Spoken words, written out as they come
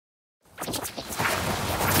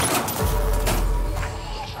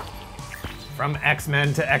From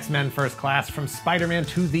X-Men to X-Men First Class, from Spider-Man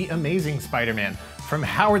to The Amazing Spider-Man, from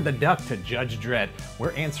Howard the Duck to Judge Dredd,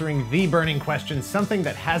 we're answering the burning question, something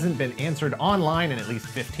that hasn't been answered online in at least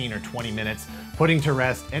 15 or 20 minutes, putting to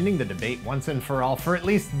rest, ending the debate once and for all for at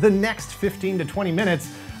least the next 15 to 20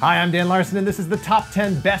 minutes. Hi, I'm Dan Larson, and this is the Top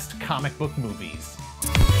 10 Best Comic Book Movies.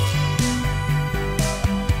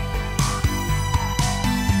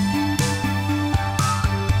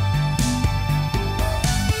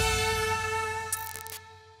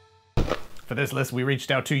 For this list, we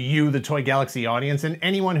reached out to you, the Toy Galaxy audience, and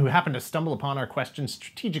anyone who happened to stumble upon our questions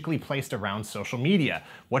strategically placed around social media.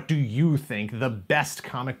 What do you think the best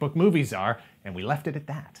comic book movies are? And we left it at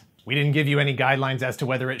that. We didn't give you any guidelines as to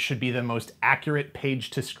whether it should be the most accurate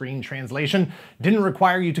page-to-screen translation, didn't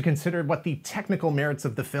require you to consider what the technical merits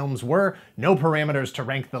of the films were, no parameters to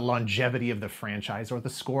rank the longevity of the franchise or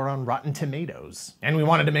the score on Rotten Tomatoes. And we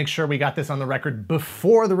wanted to make sure we got this on the record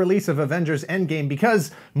before the release of Avengers Endgame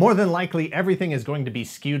because more than likely everything is going to be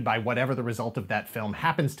skewed by whatever the result of that film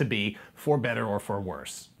happens to be, for better or for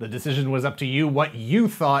worse. The decision was up to you what you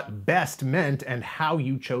thought best meant and how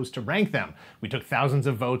you chose to rank them. We took thousands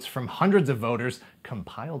of votes from hundreds of voters,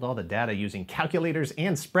 compiled all the data using calculators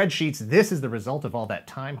and spreadsheets. This is the result of all that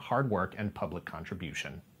time, hard work, and public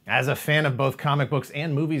contribution. As a fan of both comic books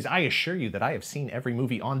and movies, I assure you that I have seen every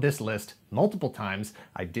movie on this list multiple times.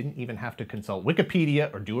 I didn't even have to consult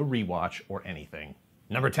Wikipedia or do a rewatch or anything.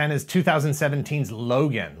 Number 10 is 2017's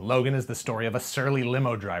Logan. Logan is the story of a surly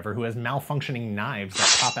limo driver who has malfunctioning knives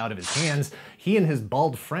that pop out of his hands. He and his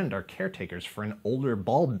bald friend are caretakers for an older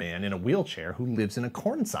bald man in a wheelchair who lives in a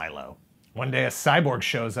corn silo. One day a cyborg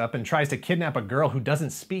shows up and tries to kidnap a girl who doesn't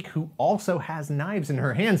speak who also has knives in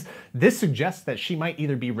her hands. This suggests that she might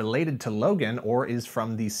either be related to Logan or is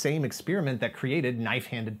from the same experiment that created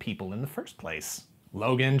knife-handed people in the first place.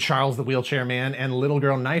 Logan, Charles the Wheelchair Man, and Little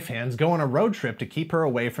Girl Knife Hands go on a road trip to keep her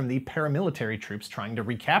away from the paramilitary troops trying to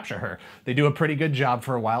recapture her. They do a pretty good job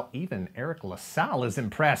for a while. Even Eric LaSalle is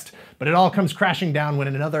impressed. But it all comes crashing down when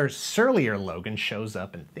another surlier Logan shows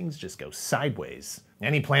up and things just go sideways.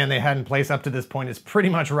 Any plan they had in place up to this point is pretty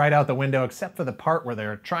much right out the window, except for the part where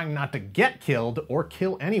they're trying not to get killed or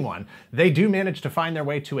kill anyone. They do manage to find their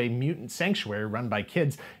way to a mutant sanctuary run by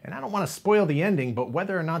kids, and I don't want to spoil the ending, but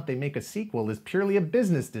whether or not they make a sequel is purely a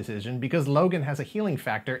business decision because Logan has a healing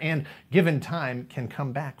factor and, given time, can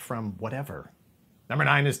come back from whatever. Number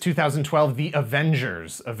 9 is 2012, The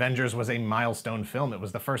Avengers. Avengers was a milestone film. It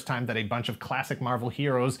was the first time that a bunch of classic Marvel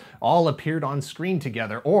heroes all appeared on screen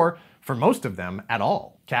together, or, for most of them, at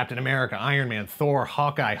all. Captain America, Iron Man, Thor,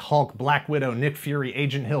 Hawkeye, Hulk, Black Widow, Nick Fury,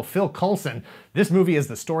 Agent Hill, Phil Coulson. This movie is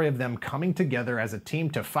the story of them coming together as a team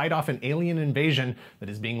to fight off an alien invasion that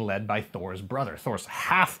is being led by Thor's brother, Thor's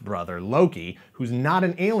half-brother, Loki, who's not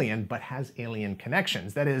an alien but has alien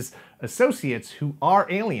connections. That is, associates who are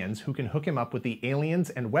aliens who can hook him up with the aliens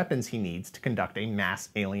and weapons he needs to conduct a mass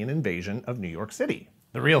alien invasion of New York City.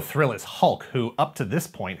 The real thrill is Hulk, who up to this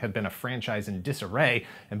point had been a franchise in disarray,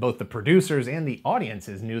 and both the producers and the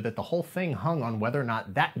audiences knew that the whole thing hung on whether or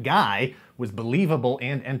not that guy was believable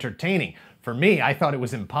and entertaining. For me, I thought it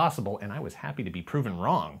was impossible, and I was happy to be proven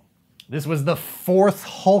wrong. This was the 4th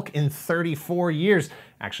Hulk in 34 years.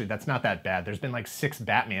 Actually, that's not that bad. There's been like 6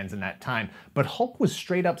 Batmans in that time. But Hulk was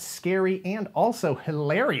straight up scary and also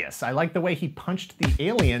hilarious. I liked the way he punched the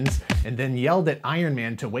aliens and then yelled at Iron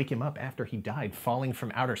Man to wake him up after he died falling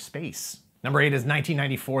from outer space. Number 8 is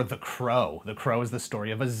 1994, The Crow. The Crow is the story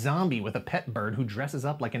of a zombie with a pet bird who dresses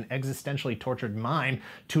up like an existentially tortured mime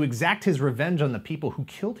to exact his revenge on the people who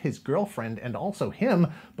killed his girlfriend and also him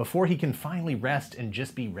before he can finally rest and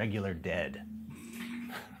just be regular dead.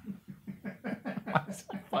 Why is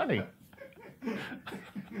that funny?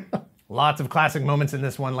 Lots of classic moments in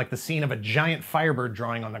this one, like the scene of a giant firebird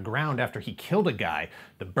drawing on the ground after he killed a guy.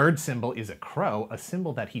 The bird symbol is a crow, a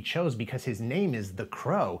symbol that he chose because his name is the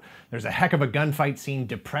Crow. There's a heck of a gunfight scene,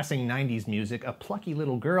 depressing 90s music, a plucky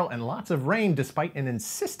little girl, and lots of rain despite an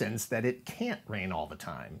insistence that it can't rain all the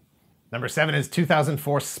time. Number 7 is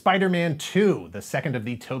 2004 Spider-Man 2, the second of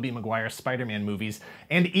the Tobey Maguire Spider-Man movies,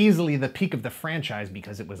 and easily the peak of the franchise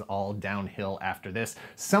because it was all downhill after this.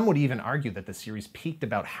 Some would even argue that the series peaked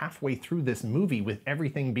about halfway through this movie with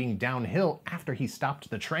everything being downhill after he stopped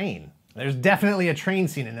the train. There's definitely a train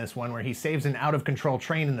scene in this one where he saves an out-of-control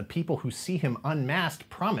train and the people who see him unmasked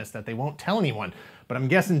promise that they won't tell anyone. But I'm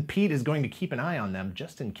guessing Pete is going to keep an eye on them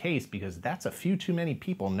just in case because that's a few too many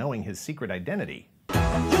people knowing his secret identity.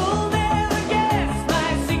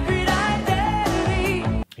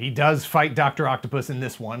 He does fight Dr. Octopus in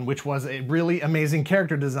this one, which was a really amazing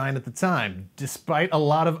character design at the time. Despite a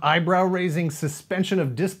lot of eyebrow-raising, suspension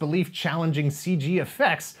of disbelief challenging CG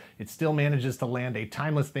effects, it still manages to land a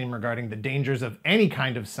timeless theme regarding the dangers of any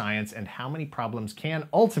kind of science and how many problems can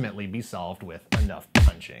ultimately be solved with enough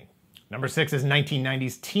punching. Number 6 is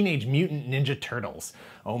 1990's Teenage Mutant Ninja Turtles.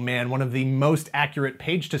 Oh man, one of the most accurate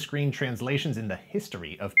page-to-screen translations in the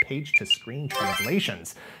history of page-to-screen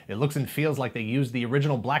translations. It looks and feels like they used the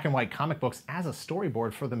original black and white comic books as a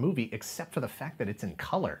storyboard for the movie, except for the fact that it's in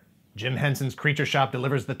color. Jim Henson's Creature Shop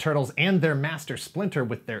delivers the Turtles and their master Splinter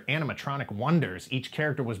with their animatronic wonders. Each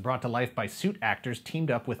character was brought to life by suit actors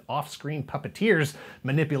teamed up with off-screen puppeteers,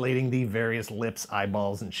 manipulating the various lips,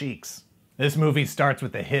 eyeballs, and cheeks. This movie starts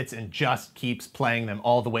with the hits and just keeps playing them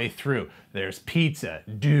all the way through. There's pizza,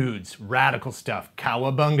 dudes, radical stuff,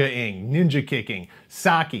 cowabunga-ing, ninja kicking,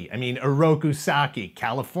 Oroku sake,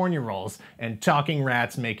 California rolls, and talking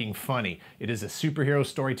rats making funny. It is a superhero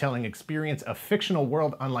storytelling experience, a fictional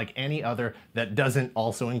world unlike any other that doesn't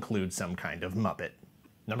also include some kind of Muppet.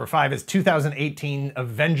 Number 5 is 2018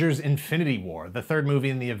 Avengers Infinity War. The third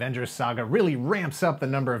movie in the Avengers saga really ramps up the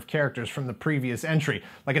number of characters from the previous entry,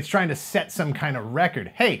 like it's trying to set some kind of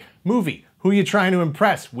record. Hey, movie, who you trying to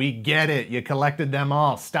impress? We get it, you collected them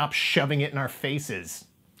all. Stop shoving it in our faces.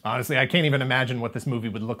 Honestly, I can't even imagine what this movie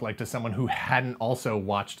would look like to someone who hadn't also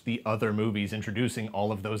watched the other movies introducing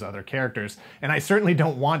all of those other characters. And I certainly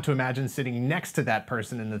don't want to imagine sitting next to that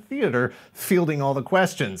person in the theater fielding all the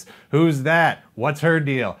questions. Who's that? What's her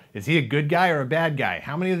deal? Is he a good guy or a bad guy?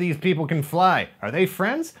 How many of these people can fly? Are they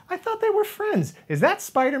friends? I thought they were friends. Is that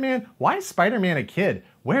Spiderman? Why is Spiderman a kid?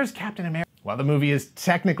 Where's Captain America? While the movie is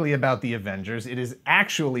technically about the Avengers, it is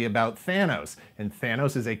actually about Thanos, and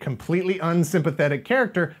Thanos is a completely unsympathetic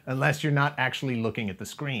character unless you're not actually looking at the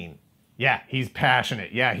screen. Yeah, he's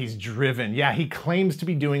passionate, yeah, he's driven, yeah, he claims to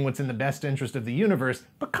be doing what's in the best interest of the universe,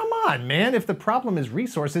 but come on, man, if the problem is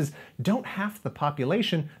resources, don't half the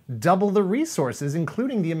population, double the resources,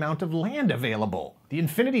 including the amount of land available. The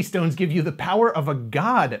Infinity Stones give you the power of a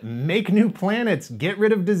god. Make new planets, get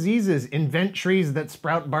rid of diseases, invent trees that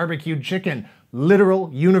sprout barbecued chicken.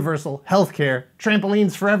 Literal, universal healthcare,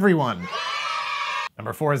 trampolines for everyone.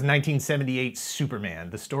 Number 4 is 1978 Superman,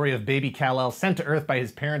 the story of baby Kal-El sent to Earth by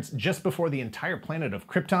his parents just before the entire planet of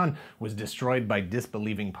Krypton was destroyed by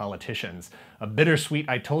disbelieving politicians. A bittersweet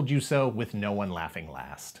I told you so with no one laughing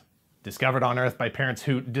last. Discovered on Earth by parents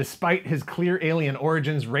who, despite his clear alien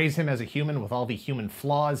origins, raise him as a human with all the human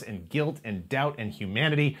flaws and guilt and doubt and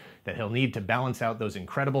humanity that he'll need to balance out those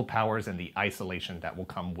incredible powers and the isolation that will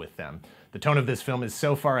come with them. The tone of this film is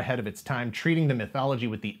so far ahead of its time, treating the mythology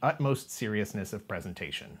with the utmost seriousness of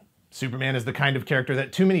presentation. Superman is the kind of character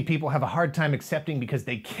that too many people have a hard time accepting because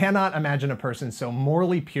they cannot imagine a person so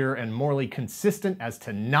morally pure and morally consistent as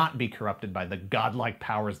to not be corrupted by the godlike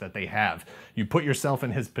powers that they have. You put yourself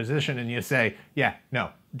in his position and you say, yeah,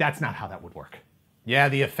 no, that's not how that would work. Yeah,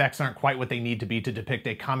 the effects aren't quite what they need to be to depict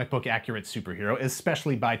a comic book accurate superhero,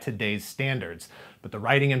 especially by today's standards. But the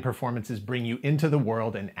writing and performances bring you into the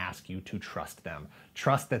world and ask you to trust them.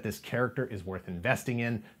 Trust that this character is worth investing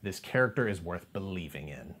in, this character is worth believing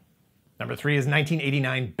in. Number 3 is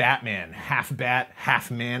 1989 Batman, half bat,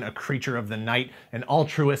 half man, a creature of the night, an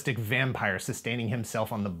altruistic vampire sustaining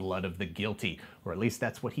himself on the blood of the guilty, or at least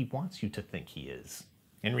that's what he wants you to think he is.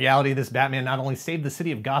 In reality, this Batman not only saved the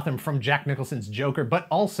city of Gotham from Jack Nicholson's Joker, but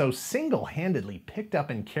also single-handedly picked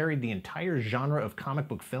up and carried the entire genre of comic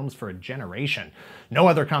book films for a generation. No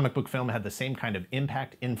other comic book film had the same kind of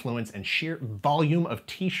impact, influence, and sheer volume of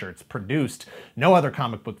t-shirts produced. No other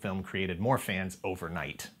comic book film created more fans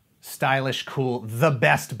overnight. Stylish, cool, the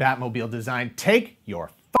best Batmobile design. Take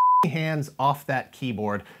your f***ing hands off that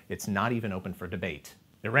keyboard. It's not even open for debate.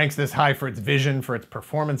 It ranks this high for its vision, for its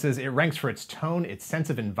performances, it ranks for its tone, its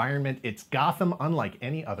sense of environment. It's Gotham unlike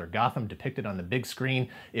any other Gotham depicted on the big screen.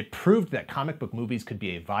 It proved that comic book movies could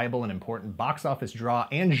be a viable and important box office draw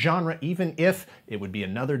and genre, even if it would be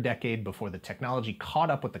another decade before the technology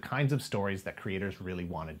caught up with the kinds of stories that creators really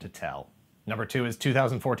wanted to tell. Number 2 is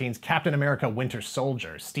 2014's Captain America Winter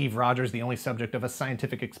Soldier. Steve Rogers, the only subject of a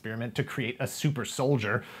scientific experiment to create a super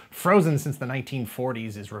soldier. Frozen since the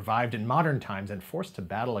 1940s, is revived in modern times and forced to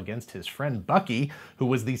battle against his friend Bucky, who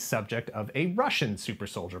was the subject of a Russian super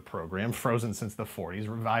soldier program. Frozen since the 40s,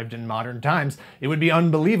 revived in modern times. It would be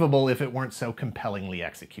unbelievable if it weren't so compellingly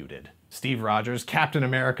executed. Steve Rogers, Captain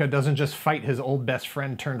America, doesn't just fight his old best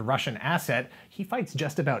friend turned Russian asset, he fights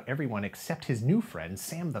just about everyone except his new friend,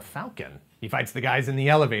 Sam the Falcon. He fights the guys in the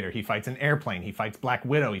elevator, he fights an airplane, he fights Black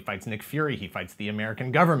Widow, he fights Nick Fury, he fights the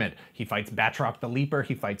American government, he fights Batroc the Leaper,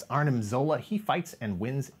 he fights Arnim Zola, he fights and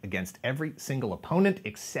wins against every single opponent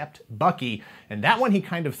except Bucky, and that one he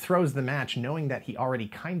kind of throws the match knowing that he already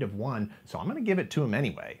kind of won, so I'm gonna give it to him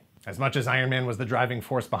anyway. As much as Iron Man was the driving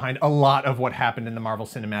force behind a lot of what happened in the Marvel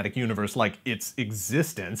Cinematic Universe, like its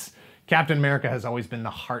existence, Captain America has always been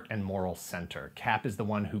the heart and moral center. Cap is the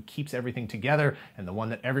one who keeps everything together and the one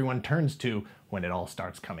that everyone turns to when it all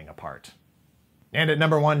starts coming apart. And at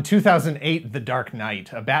number 1, 2008, The Dark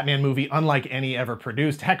Knight, a Batman movie unlike any ever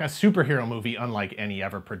produced, heck, a superhero movie unlike any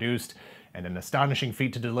ever produced, and an astonishing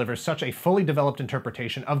feat to deliver such a fully developed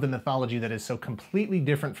interpretation of the mythology that is so completely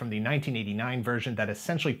different from the 1989 version that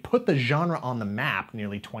essentially put the genre on the map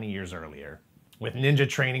nearly 20 years earlier. With ninja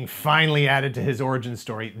training finally added to his origin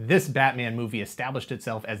story, this Batman movie established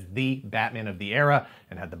itself as the Batman of the era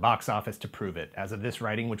and had the box office to prove it. As of this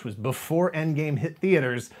writing, which was before Endgame hit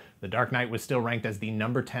theaters, The Dark Knight was still ranked as the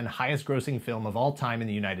number 10 highest grossing film of all time in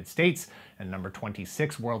the United States and number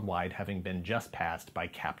 26 worldwide, having been just passed by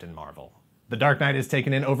Captain Marvel. The Dark Knight has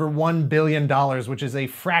taken in over $1 billion, which is a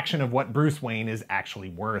fraction of what Bruce Wayne is actually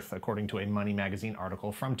worth. According to a Money magazine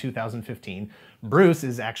article from 2015, Bruce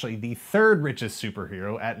is actually the third richest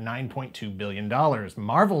superhero at $9.2 billion.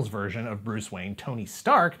 Marvel's version of Bruce Wayne, Tony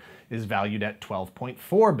Stark, is valued at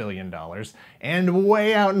 $12.4 billion. And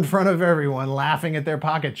way out in front of everyone, laughing at their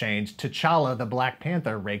pocket change, T'Challa the Black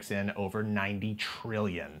Panther rakes in over $90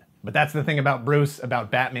 trillion. But that's the thing about Bruce,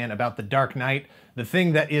 about Batman, about The Dark Knight. The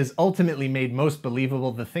thing that is ultimately made most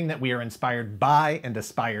believable, the thing that we are inspired by and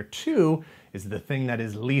aspire to, is the thing that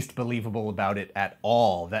is least believable about it at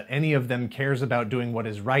all. That any of them cares about doing what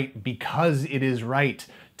is right because it is right,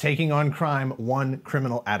 taking on crime one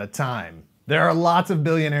criminal at a time. There are lots of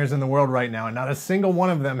billionaires in the world right now, and not a single one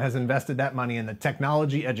of them has invested that money in the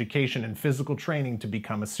technology, education, and physical training to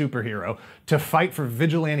become a superhero, to fight for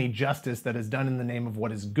vigilante justice that is done in the name of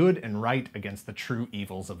what is good and right against the true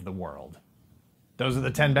evils of the world. Those are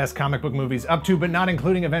the 10 best comic book movies up to, but not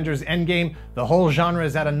including Avengers Endgame. The whole genre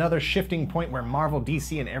is at another shifting point where Marvel,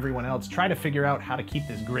 DC, and everyone else try to figure out how to keep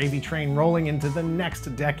this gravy train rolling into the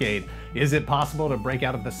next decade. Is it possible to break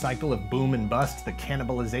out of the cycle of boom and bust, the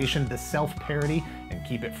cannibalization, the self-parody, and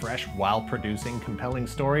keep it fresh while producing compelling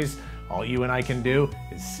stories? All you and I can do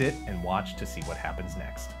is sit and watch to see what happens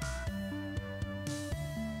next.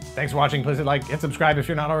 Thanks for watching. Please hit like and subscribe if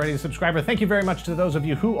you're not already a subscriber. Thank you very much to those of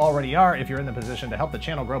you who already are. If you're in the position to help the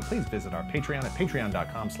channel grow, please visit our Patreon at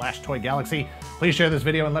patreon.com/toygalaxy. Please share this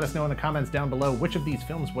video and let us know in the comments down below which of these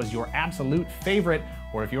films was your absolute favorite,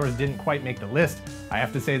 or if yours didn't quite make the list. I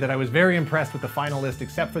have to say that I was very impressed with the final list,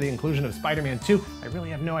 except for the inclusion of Spider-Man 2. I really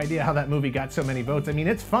have no idea how that movie got so many votes. I mean,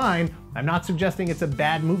 it's fine. I'm not suggesting it's a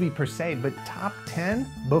bad movie per se, but top 10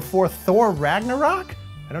 before Thor Ragnarok?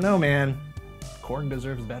 I don't know, man. Korg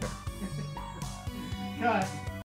deserves better. Cut.